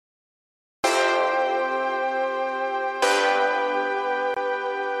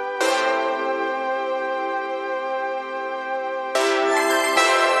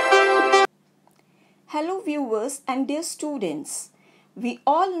Hello viewers and dear students. We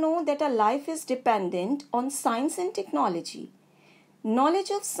all know that our life is dependent on science and technology.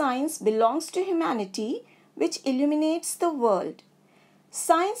 Knowledge of science belongs to humanity, which illuminates the world.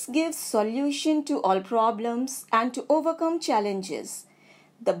 Science gives solution to all problems and to overcome challenges.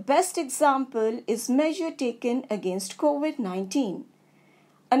 The best example is measure taken against COVID-19.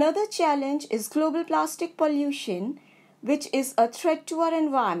 Another challenge is global plastic pollution, which is a threat to our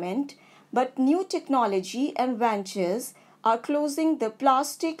environment, but new technology and ventures are closing the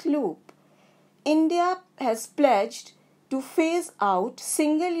plastic loop. India has pledged to phase out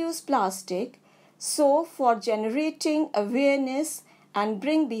single-use plastic, so for generating awareness and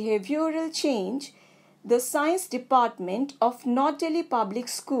bring behavioral change, the Science Department of North Delhi Public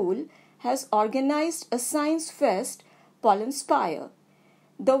School has organized a science fest, Pollinspire.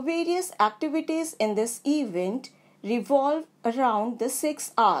 The various activities in this event revolve around the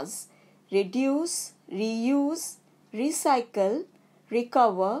 6 R's: reduce, reuse, recycle,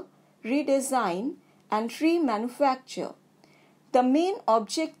 recover, redesign, and remanufacture. The main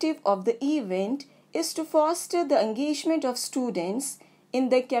objective of the event is to foster the engagement of students in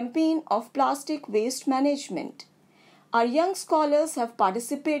the campaign of plastic waste management. Our young scholars have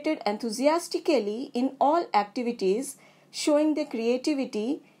participated enthusiastically in all activities, showing their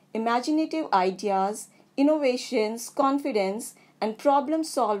creativity, imaginative ideas, innovations, confidence, and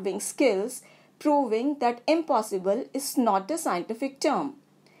problem-solving skills, proving that impossible is not a scientific term.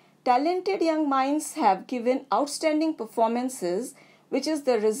 Talented young minds have given outstanding performances, which is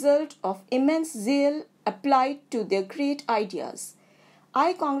the result of immense zeal applied to their great ideas.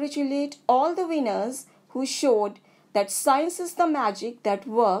 I congratulate all the winners who showed that science is the magic that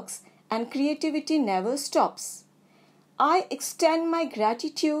works and creativity never stops. I extend my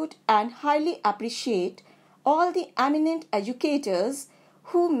gratitude and highly appreciate all the eminent educators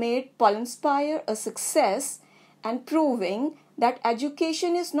who made Pollinspire a success and proving that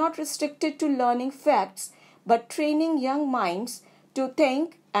education is not restricted to learning facts but training young minds to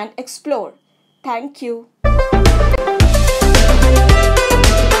think and explore. Thank you.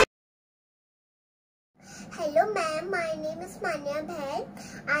 Hello ma'am, my name is Manya Bhair.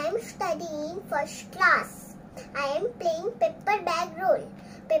 I am studying first class. I am playing paper bag role.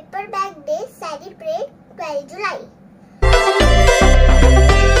 Paper bag day celebrate 12 July.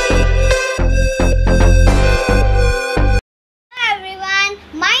 Hello everyone,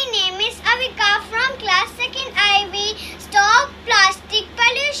 my name is Avika from class 2nd IB. Stop plastic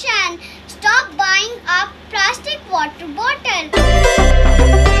pollution. Stop buying up plastic water bottle.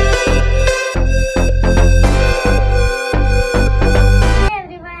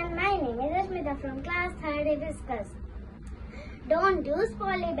 From class 3rd discuss. Don't use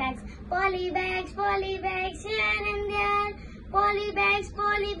polybags. Polybags here and there. Polybags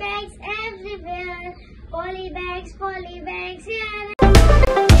everywhere. Polybags here.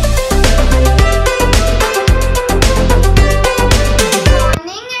 Good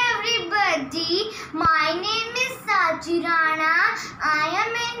morning everybody. My name is Sachi Rana. I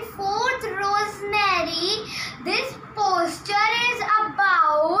am in 4th Rosemary. This poster is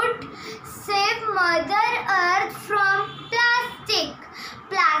about Save Mother Earth from plastic.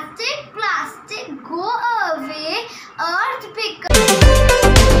 Plastic, go away. Earth becomes.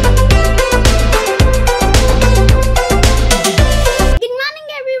 Good morning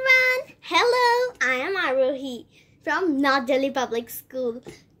everyone. Hello, I am Arohi from North Delhi Public School.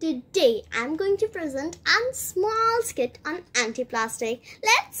 Today I am going to present a small skit on anti-plastic.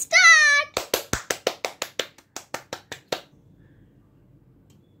 Let's start!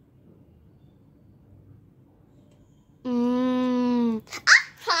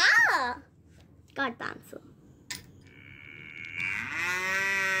 Aha! Got the answer.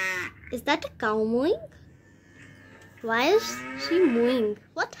 Is that a cow mooing? Why is she mooing?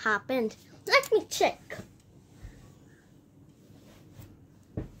 What happened? Let me check.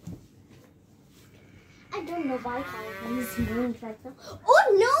 I don't know why cow is mooing right now. Oh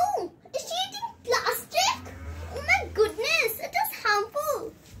no! Is she eating plastic? Oh my goodness! It is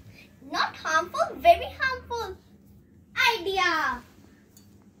harmful. Not harmful, very harmful. Idea.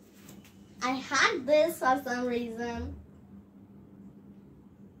 I had this for some reason.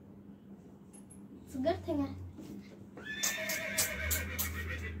 It's a good thing.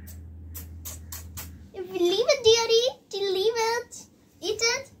 If we leave it, dearie, leave it. Eat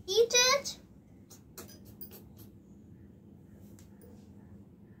it, eat it.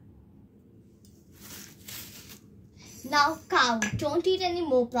 Now, cow, don't eat any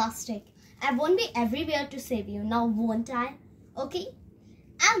more plastic. I won't be everywhere to save you. Now, won't I? Okay?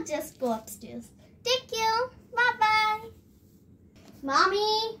 I'll just go upstairs. Take care. Bye-bye.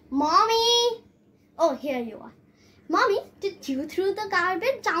 Mommy! Oh, here you are. Mommy, did you throw the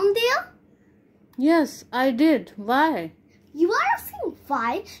garbage down there? Yes, I did. Why? You are asking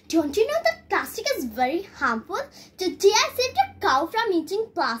why? Don't you know that plastic is very harmful? Today I saved a cow from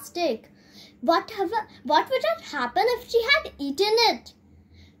eating plastic. What would have happened if she had eaten it?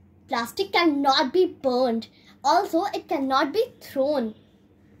 Plastic cannot be burned. Also, it cannot be thrown.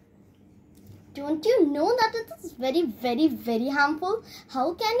 Don't you know that it is very, very, very harmful?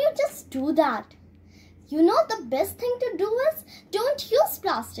 How can you just do that? You know the best thing to do is don't use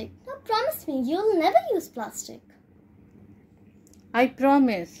plastic. Now promise me you'll never use plastic. I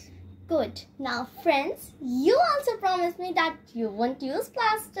promise. Good. Now friends, you also promise me that you won't use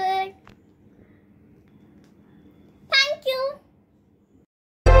plastic. Thank you.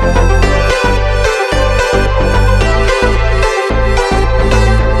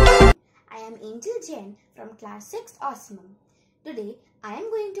 I am Angel Jain from class 6 Osmum. Today I am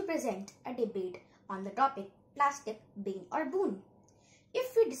going to present a debate on the topic plastic being or boon.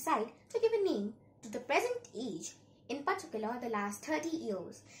 If we decide to give a name to the present age, in particular the last 30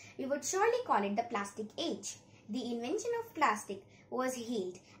 years, we would surely call it the plastic age. The invention of plastic was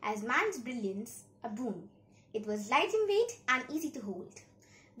hailed as man's brilliance, a boon. It was light in weight and easy to hold.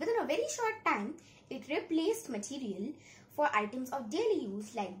 Within a very short time, it replaced material for items of daily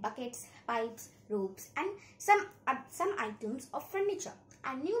use like buckets, pipes, ropes, and some items of furniture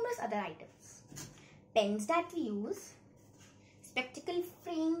and numerous other items. Pens that we use, spectacle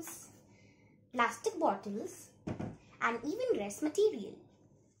frames, plastic bottles, and even rest material.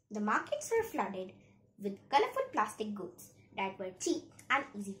 The markets were flooded with colorful plastic goods that were cheap and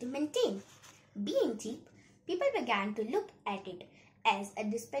easy to maintain. Being cheap, people began to look at it as a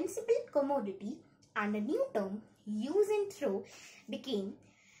dispensable commodity, and a new term, use and throw, became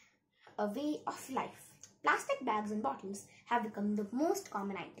a way of life. Plastic bags and bottles have become the most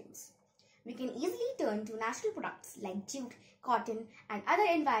common items. We can easily turn to natural products like jute, cotton, and other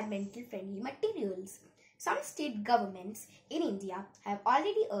environmental friendly materials. Some state governments in India have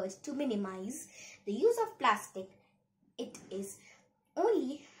already urged to minimize the use of plastic. It is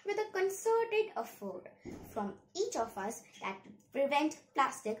only with a concerted effort from each of us that will prevent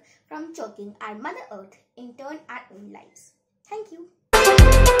plastic from choking our Mother Earth, in turn our own lives. Thank you.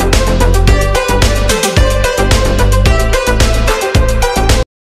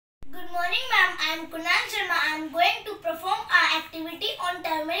 Good morning, ma'am. I am Kunal Sharma. I am going to perform our activity on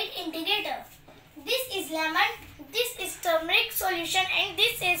turmeric integrator. This is lemon, this is turmeric solution, and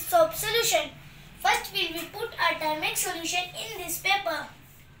this is soap solution. First, we will put our turmeric solution in this paper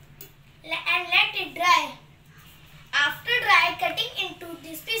and let it dry. After dry, cutting into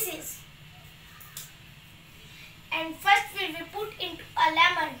these pieces. And first, we will put into a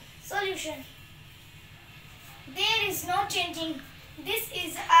lemon solution. There is no changing. This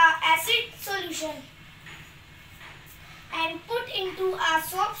is our acid solution. And put into our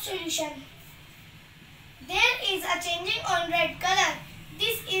soap solution. There is a changing on red color.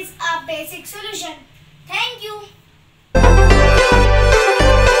 This is our basic solution. Thank you.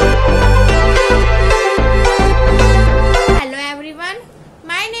 Hello everyone,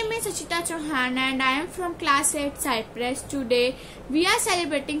 my name is Achita Chauhan and I am from class 8 Cyprus. Today we are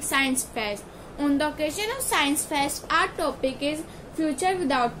celebrating Science Fest. On the occasion of Science Fest, our topic is Future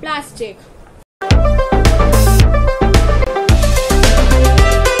Without Plastic.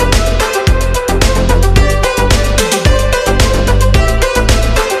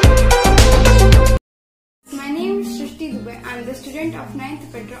 I am the student of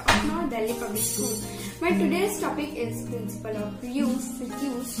 9th Petra of North Delhi Public School. My today's topic is principle of reuse,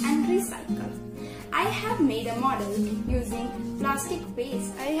 reduce and recycle. I have made a model using plastic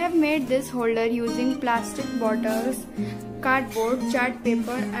waste. I have made this holder using plastic bottles, cardboard, chart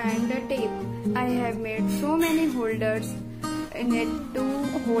paper and tape. I have made so many holders in it to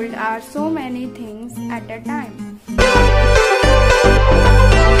hold so many things at a time.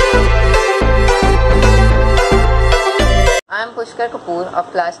 I am Pushkar Kapoor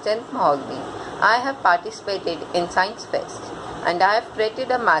of class 10th Mahogany. I have participated in Science Fest and I have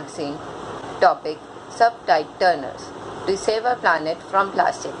created a magazine topic subtype Turners to save our planet from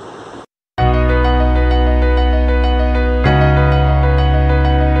plastic.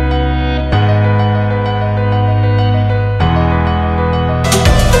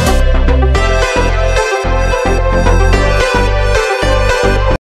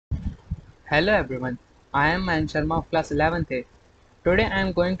 Hello everyone, I am Mayan Sharma of class 11th A. Today I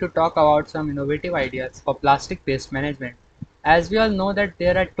am going to talk about some innovative ideas for plastic waste management. As we all know that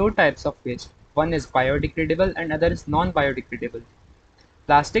there are two types of waste. One is biodegradable and other is non-biodegradable.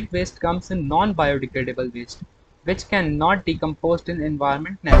 Plastic waste comes in non-biodegradable waste, which cannot decompose in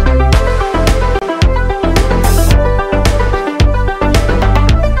environment naturally.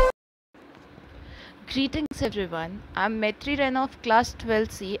 Greetings everyone, I'm Metri Ren of class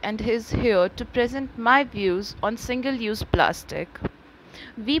 12C and is here to present my views on single-use plastic.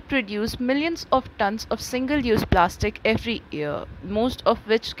 We produce millions of tons of single-use plastic every year, most of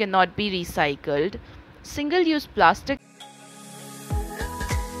which cannot be recycled. Single-use plastic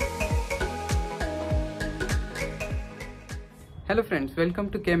Hello friends, welcome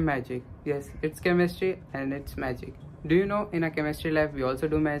to Chem Magic. Yes, it's chemistry and it's magic. Do you know in a chemistry lab we also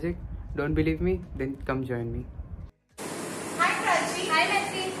do magic? Don't believe me? Then come join me. Hi Prachi. Hi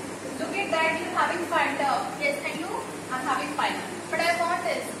Metri. Look at that, you're having Fanta. Yes, and you? I'm having pineapple. But I want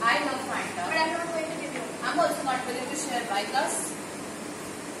this. I love Fanta. But I'm not going to give you. I'm also not willing to share Vikas.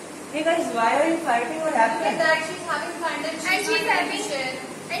 Hey guys, why are you fighting? What happened? Look at that, she's having Fanta and she's not going to share.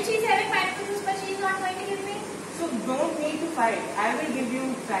 And she's having pineapple juice, but she's not going to give me. So don't need to fight. I will give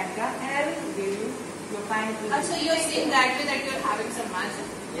you Fanta and I will give you your pineapple. So you're saying that way that you're having some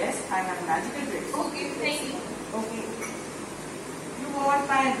magic? Yes, I have magical tricks. Okay, thank you. Okay. You want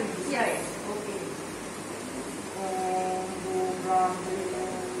pineapple juice? Yes. Right? Okay.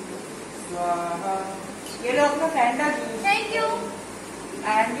 ये लो अपना Fanta juice. Thank you.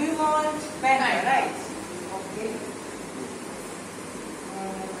 And you want Fanta, right? Okay.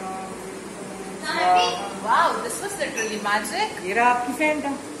 Wow, this was literally magic. ये रहा आपकी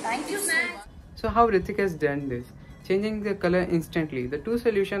Fanta. Thank you so much. So how Ritik has done this? Changing the color instantly. The two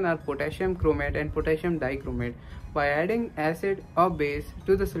solutions are potassium chromate and potassium dichromate. By adding acid or base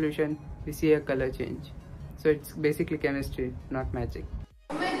to the solution, we see a color change. So it's basically chemistry, not magic.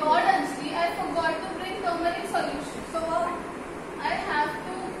 Oh my god, Anjali, I forgot to bring turmeric solution. So what? I have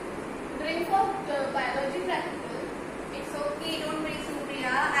to bring for biology practical. It's okay, don't bring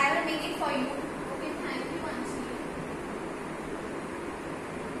Supriya. I will make it for you. Okay, thank you, Anjali.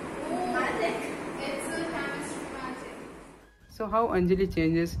 Oh, magic. It's a chemistry magic. So how Anjali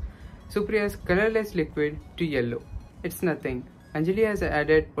changes Supriya's colorless liquid to yellow? It's nothing. Anjali has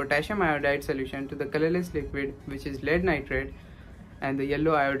added potassium iodide solution to the colorless liquid, which is lead nitrate, and the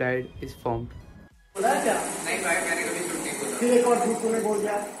yellow iodide is formed.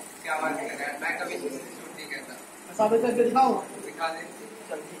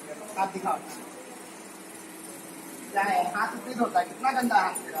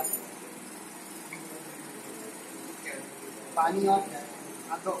 पानी और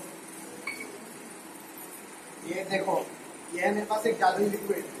हाथ धो। ये देखो, ये है मेरे पास एक जादुई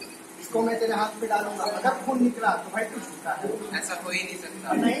लिक्विड। इसको मैं तेरे हाथ पे डालूंगा। अगर खून निकला तो भाई तू छूटा है। ऐसा हो ही नहीं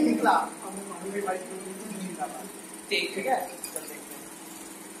सकता। नहीं निकला, भाई भाई ठीक है। चल देखते हैं।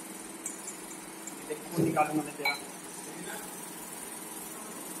 देख खून निकालूंगा मैं तेरा।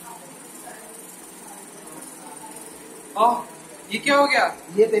 ओह, ये क्या हो गया?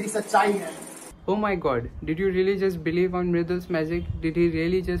 ये तेरी सच्चाई है। Oh my god, did you really just believe on Mridul's magic? Did he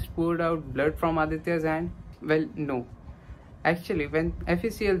really just pour out blood from Aditya's hand? Well, no. Actually, when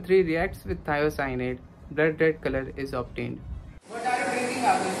FeCl3 reacts with thiocyanate, blood red color is obtained. What are you drinking,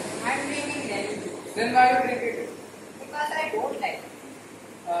 Abhi? I am drinking that. Then why you drink it? Because I don't like it.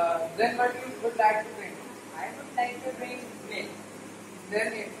 Then what you would like to drink? I would like to drink milk. Then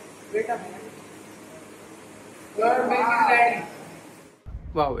wait a minute. Your milk is ready.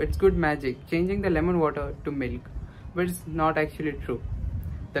 Wow, it's good magic, changing the lemon water to milk. But it's not actually true.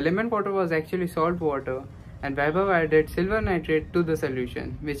 The lemon water was actually salt water, and Vaibhav added silver nitrate to the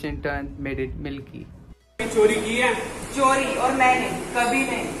solution, which in turn made it milky. चोरी की है? चोरी और मैंने कभी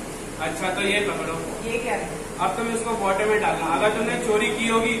नहीं। अच्छा तो ये पकड़ो। ये क्या है? अब तुम इसको वाटर में डालना। अगर तुमने चोरी की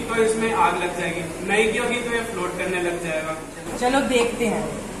होगी तो इसमें आग लग जाएगी, नहीं की होगी तो ये फ्लोट करने लग जाएगा। चलो देखते हैं।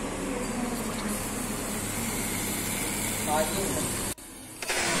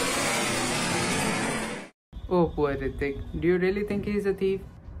 Oh, poor Ritik. Do you really think he is a thief?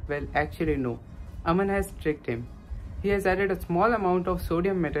 Well, actually no. Aman has tricked him. He has added a small amount of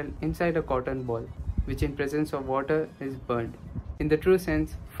sodium metal inside a cotton ball, which in presence of water is burned. In the true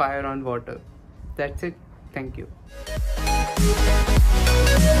sense, fire on water. That's it. Thank you.